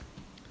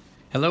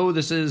Hello,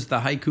 this is the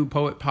Haiku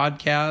Poet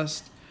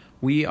Podcast.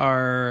 We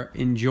are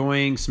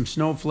enjoying some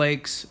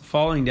snowflakes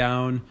falling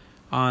down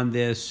on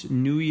this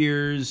New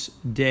Year's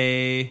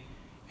Day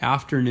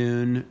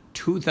afternoon,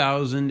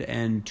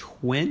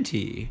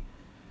 2020.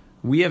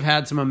 We have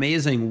had some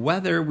amazing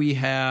weather. We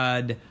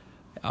had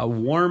a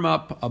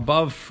warm-up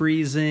above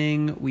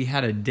freezing. We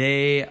had a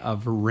day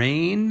of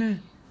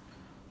rain.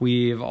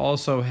 We've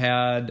also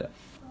had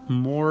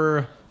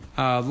more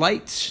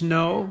light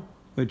snow,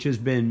 which has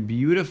been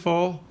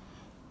beautiful.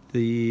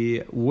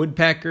 The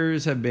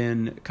woodpeckers have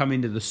been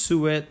coming to the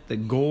suet. The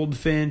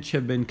goldfinch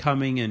have been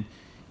coming and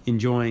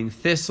enjoying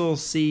thistle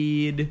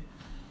seed.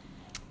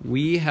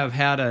 We have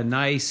had a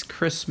nice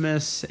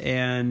Christmas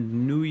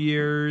and New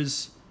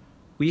Year's.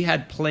 We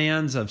had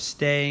plans of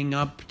staying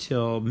up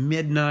till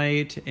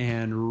midnight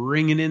and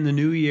ringing in the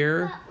new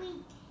year.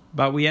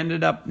 But we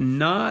ended up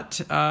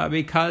not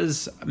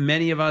because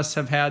many of us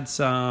have had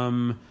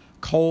some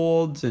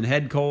colds and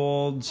head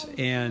colds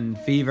and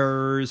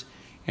fevers.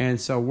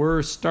 And so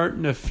we're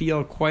starting to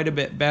feel quite a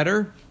bit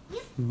better,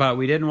 but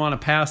we didn't want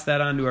to pass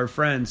that on to our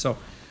friends. So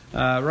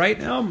right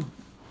now,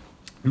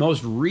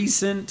 most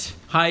recent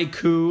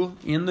haiku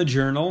in the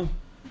journal,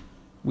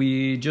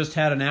 we just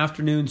had an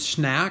afternoon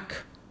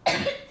snack,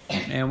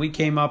 and we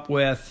came up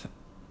with,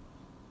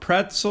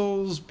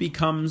 pretzels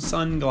become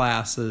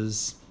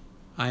sunglasses.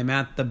 I'm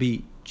at the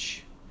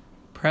beach.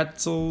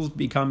 Pretzels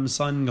become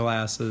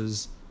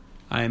sunglasses.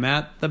 I'm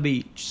at the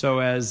beach. So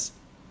as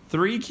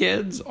 3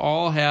 kids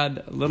all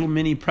had little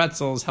mini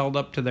pretzels held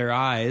up to their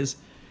eyes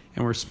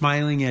and were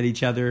smiling at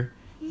each other.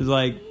 It was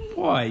like,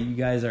 boy, you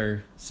guys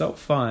are so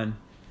fun.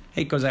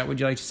 Hey, Cosette, would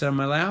you like to sit on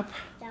my lap?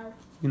 No.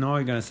 You know,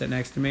 you're going to sit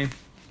next to me.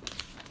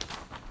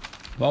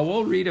 Well,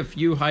 we'll read a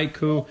few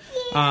haiku.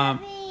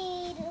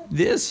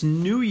 This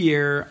new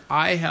year,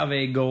 I have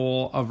a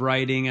goal of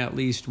writing at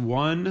least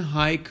one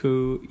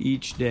haiku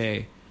each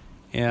day.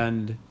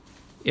 And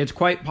it's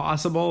quite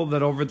possible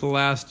that over the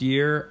last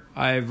year,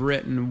 I've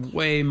written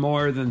way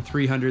more than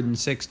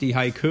 360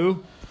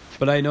 haiku,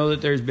 but I know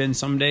that there's been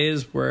some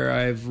days where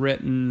I've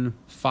written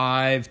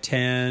 5,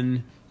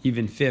 10,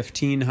 even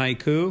 15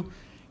 haiku,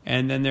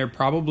 and then there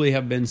probably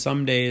have been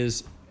some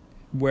days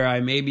where I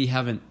maybe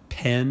haven't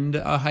penned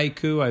a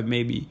haiku. I've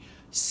maybe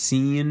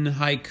seen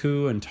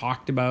haiku and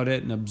talked about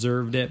it and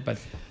observed it, but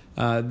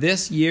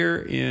this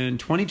year in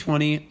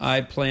 2020,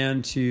 I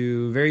plan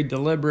to very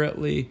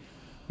deliberately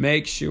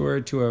make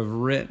sure to have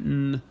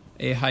written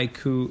a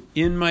haiku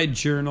in my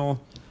journal.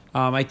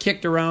 I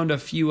kicked around a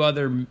few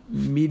other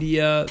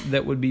media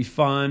that would be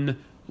fun.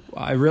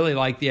 I really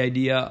like the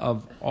idea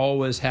of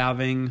always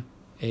having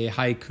a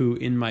haiku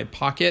in my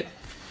pocket.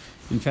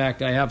 In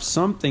fact, I have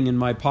something in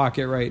my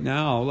pocket right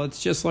now.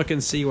 Let's just look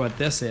and see what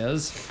this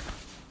is.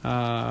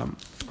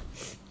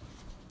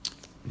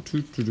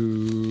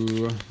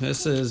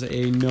 This is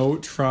a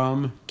note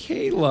from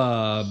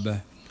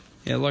Caleb.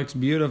 It looks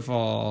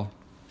beautiful.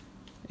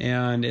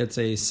 And it's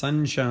a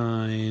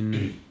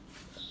sunshine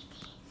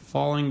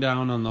falling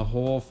down on the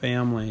whole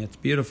family. It's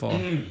beautiful,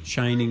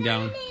 shining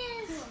down.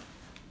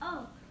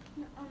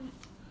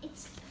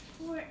 It's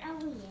for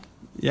Elliot.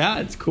 Yeah,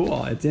 it's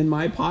cool. It's in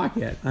my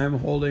pocket. I'm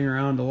holding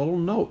around a little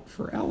note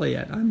for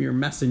Elliot. I'm your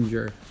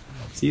messenger.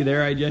 See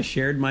there, I just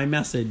shared my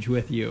message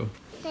with you.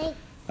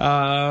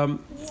 So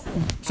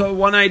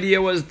one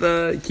idea was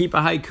to keep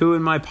a haiku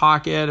in my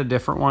pocket, a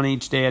different one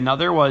each day.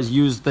 Another was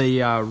use the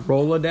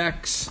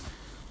Rolodex,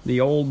 the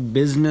old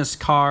business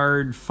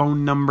card,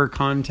 phone number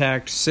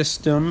contact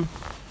system.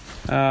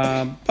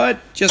 But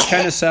just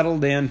kind of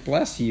settled in,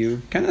 bless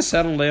you, kind of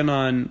settled in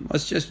on,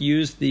 let's just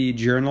use the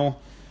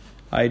journal.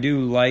 I do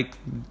like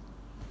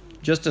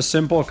just a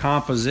simple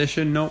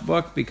composition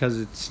notebook because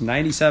it's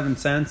 97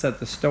 cents at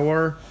the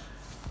store.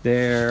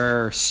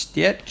 They're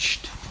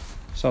stitched,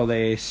 so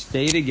they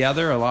stay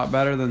together a lot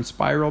better than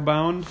spiral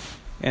bound.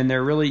 And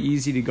they're really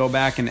easy to go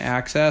back and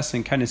access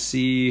and kind of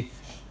see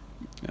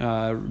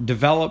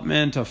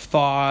development of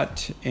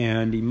thought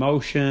and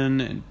emotion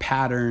and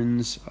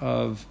patterns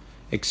of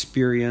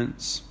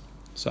experience.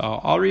 So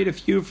I'll read a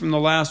few from the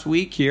last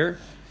week here.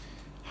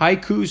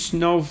 Haiku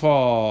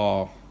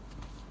snowfall,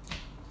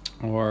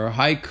 or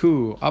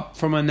haiku up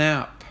from a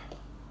nap.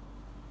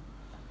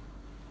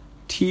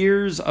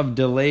 Tears of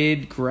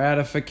delayed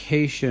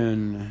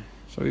gratification.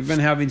 So we've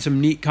been having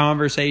some neat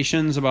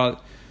conversations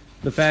about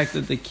the fact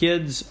that the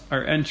kids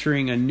are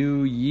entering a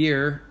new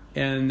year,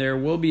 and there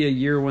will be a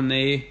year when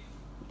they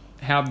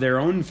have their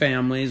own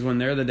families, when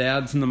they're the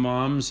dads and the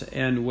moms,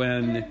 and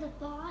when You're the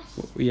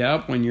boss.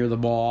 Yep, when you're the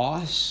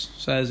boss,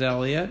 says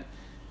Elliot.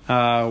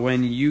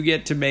 When you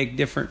get to make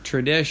different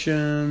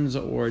traditions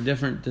or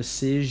different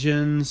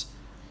decisions.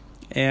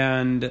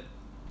 And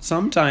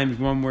sometimes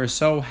when we're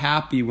so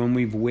happy, when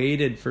we've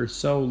waited for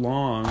so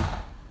long,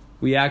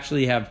 we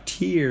actually have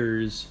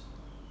tears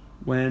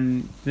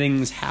when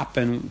things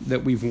happen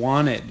that we've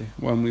wanted,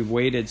 when we've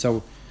waited.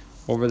 So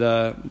over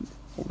the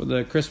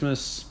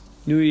Christmas,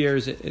 New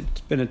Year's,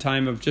 it's been a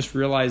time of just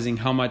realizing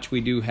how much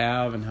we do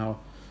have and how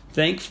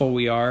thankful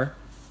we are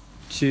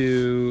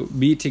to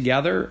be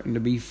together and to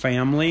be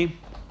family.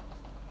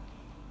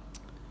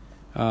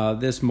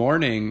 this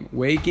morning,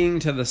 waking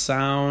to the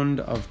sound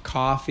of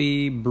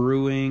coffee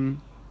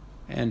brewing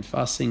and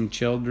fussing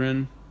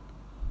children.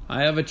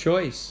 I have a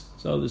choice.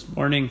 So this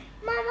morning,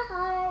 Mama,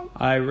 hi.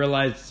 I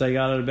realized as I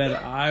got out of bed,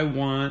 I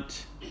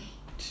want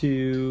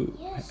to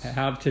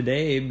have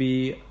today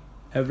be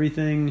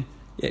everything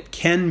it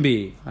can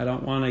be. I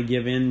don't want to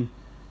give in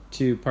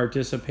to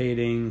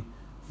participating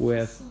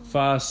with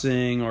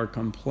fussing or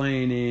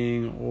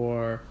complaining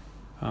or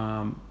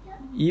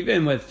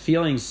even with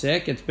feeling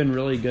sick. It's been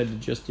really good to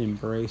just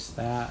embrace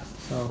that.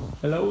 So,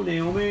 hello,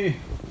 Naomi.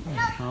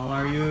 How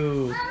are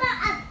you?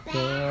 Mama, a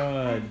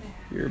Good.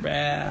 You're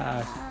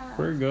back.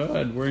 We're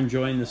good. We're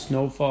enjoying the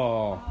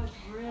snowfall. Oh, it's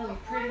really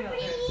pretty out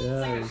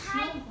there. Yes.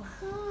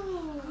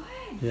 haiku.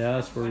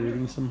 Yes, we're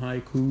reading some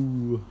haiku.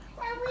 And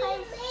we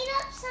made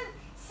up some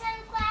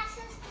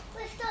sunglasses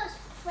with those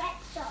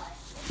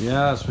pretzels.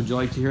 Yes, would you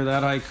like to hear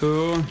that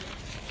haiku?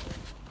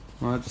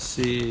 Let's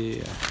see.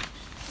 Good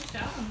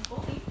job on the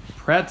fully.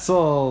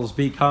 Pretzels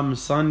become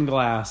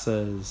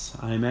sunglasses.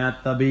 I'm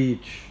at the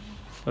beach.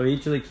 So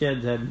each of the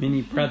kids had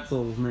mini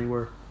pretzels and they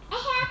were... I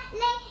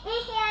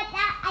hear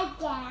that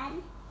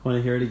again. Want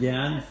to hear it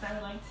again? Yes, I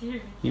would like to hear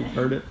it. You've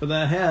heard it with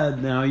the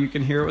head. Now you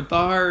can hear it with the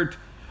heart.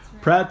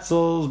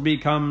 Pretzels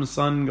become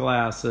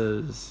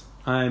sunglasses.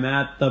 I'm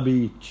at the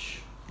beach.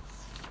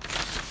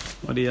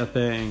 What do you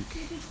think?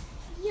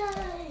 Yay.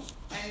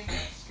 I think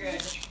that's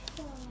good.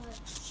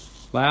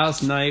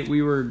 Last night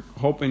we were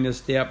hoping to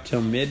stay up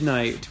till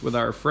midnight with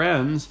our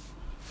friends,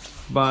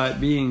 but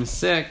being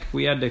sick,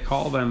 we had to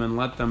call them and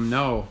let them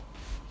know.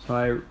 So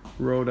I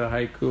wrote a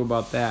haiku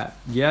about that.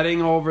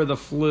 Getting over the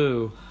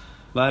flu,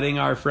 letting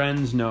our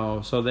friends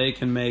know so they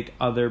can make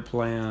other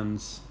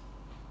plans.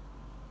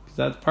 'Cause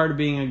that's part of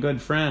being a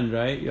good friend,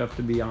 right? You have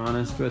to be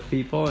honest with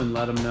people and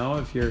let them know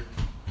if you're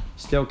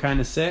still kind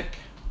of sick.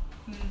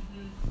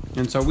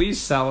 And so we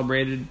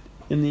celebrated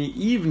in the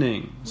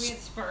evening. We had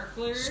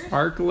sparklers.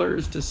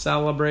 Sparklers to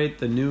celebrate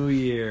the new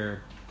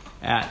year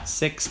at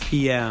 6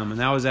 p.m. And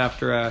that was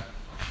after a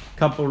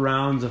couple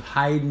rounds of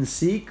hide and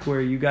seek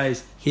where you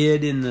guys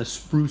hid in the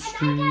spruce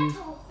And I trees. got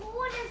to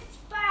hold a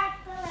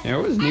sparkler.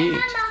 It was neat.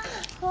 And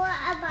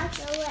Mama about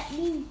to let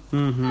me.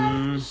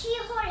 Mm-hmm. She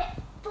hold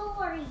it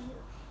for you.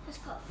 It's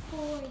called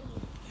for you.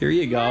 Here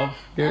you go.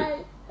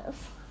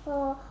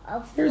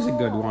 Here's a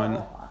good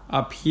one.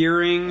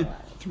 Appearing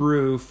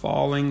through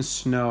falling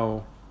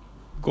snow,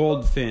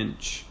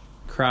 goldfinch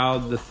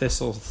crowd the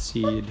thistle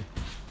seed.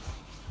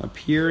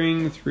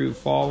 Appearing through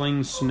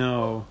falling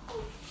snow,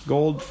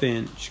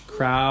 goldfinch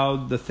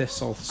crowd the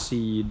thistle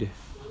seed.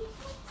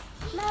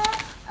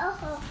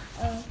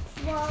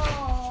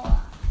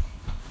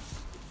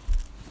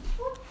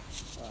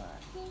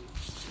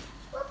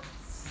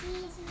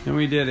 And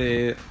we did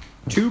a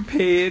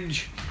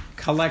 2-page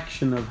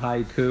collection of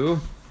haiku.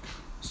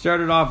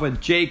 Started off with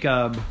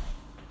Jacob,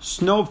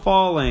 snow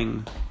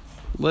falling,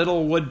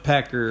 little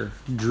woodpecker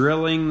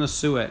drilling the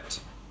suet.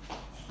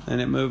 Then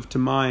it moved to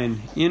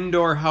mine,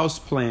 indoor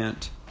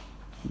houseplant,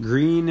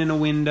 green in a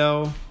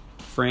window,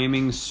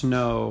 framing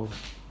snow.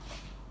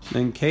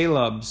 Then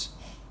Caleb's,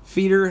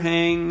 feeder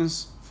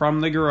hangs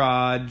from the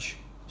garage,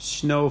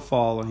 snow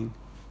falling.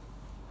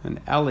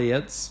 And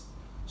Elliot's,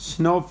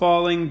 snow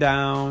falling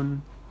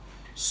down,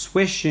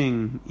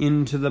 swishing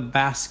into the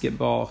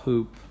basketball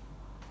hoop.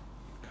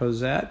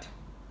 Cosette,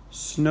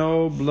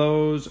 snow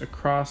blows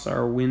across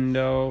our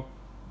window,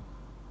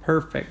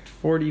 perfect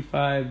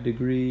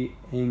 45-degree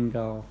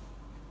angle.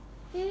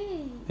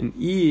 And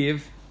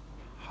Eve,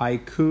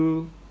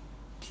 haiku,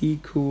 tea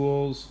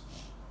cools,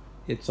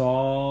 it's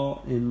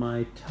all in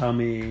my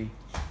tummy.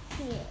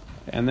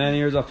 And then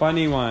here's a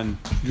funny one,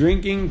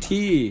 drinking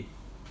tea,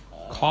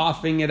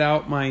 coughing it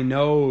out my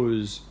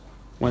nose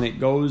when it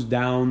goes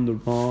down the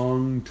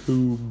wrong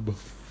tube.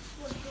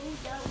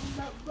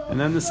 And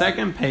then the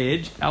second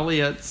page,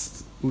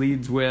 Elliot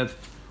leads with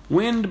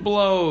wind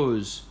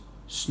blows,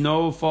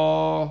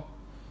 snowfall,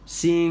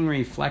 seeing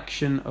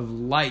reflection of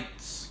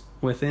lights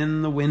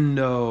within the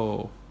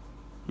window.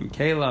 And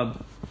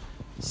Caleb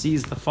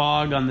sees the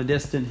fog on the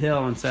distant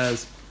hill and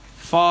says,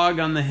 fog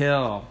on the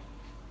hill,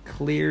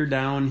 clear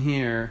down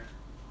here.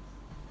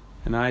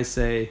 And I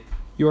say,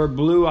 your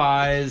blue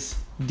eyes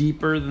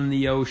deeper than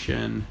the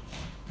ocean.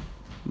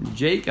 And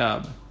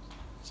Jacob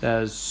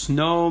says,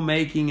 snow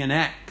making an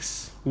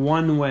X,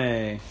 one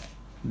way,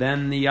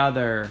 then the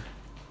other.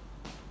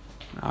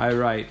 I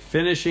write,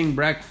 finishing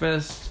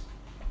breakfast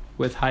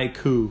with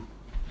haiku.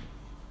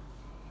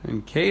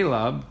 And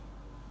Caleb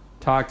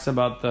talks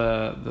about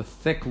the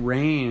thick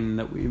rain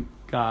that we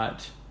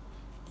got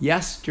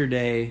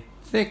yesterday.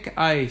 Thick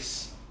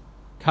ice.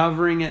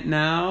 Covering it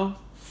now,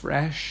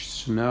 fresh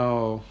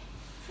snow.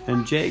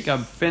 And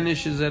Jacob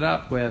finishes it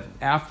up with,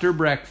 after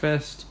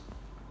breakfast,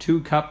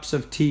 2 cups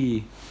of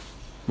tea.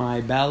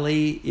 My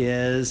belly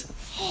is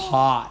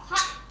hot.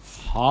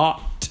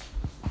 Hot.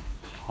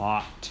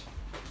 Hot.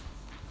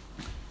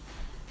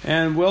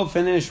 And we'll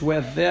finish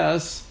with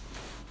this.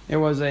 It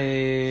was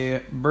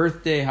a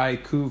birthday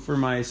haiku for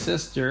my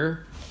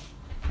sister.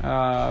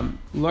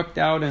 looked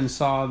out and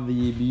saw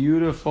the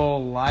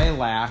beautiful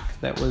lilac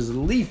that was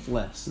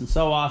leafless. And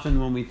so often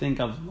when we think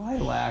of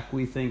lilac,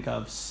 we think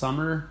of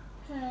summer,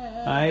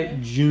 right?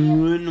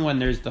 June, when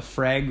there's the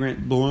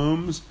fragrant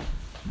blooms.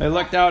 I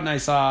looked out and I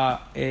saw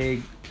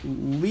a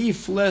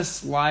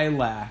leafless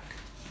lilac,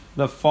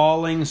 the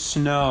falling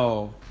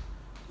snow,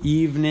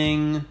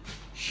 evening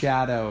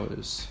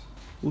shadows.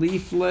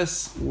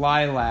 Leafless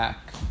lilac,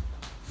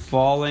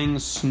 falling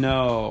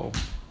snow,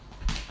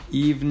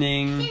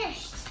 evening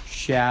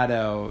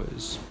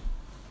shadows.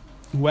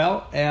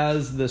 Well,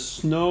 as the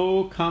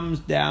snow comes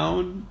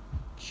down,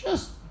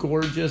 just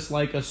gorgeous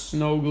like a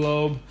snow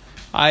globe,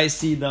 I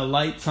see the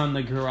lights on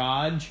the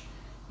garage,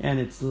 and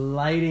it's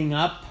lighting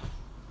up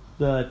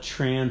the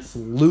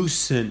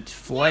translucent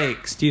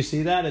flakes. Do you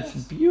see that? It's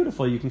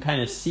beautiful. You can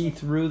kind of see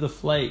through the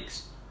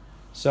flakes.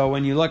 So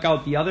when you look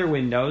out the other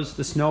windows,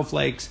 the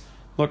snowflakes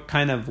look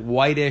kind of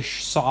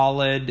whitish,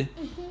 solid.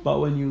 But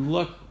when you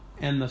look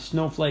and the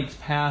snowflakes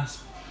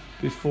pass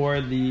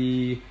before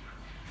the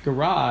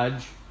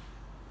garage,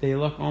 they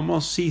look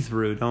almost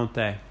see-through, don't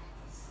they?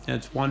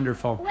 It's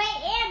wonderful. Wait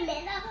a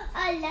minute.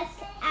 Look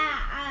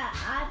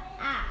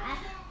at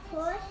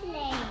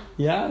porcelain.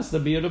 Yes, the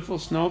beautiful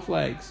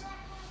snowflakes.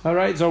 All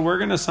right, so we're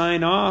going to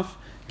sign off.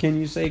 Can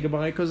you say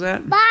goodbye,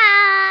 Cosette?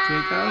 Bye.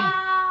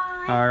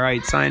 Jacob? All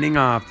right, signing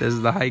off. This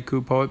is the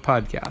Haiku Poet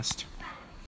Podcast.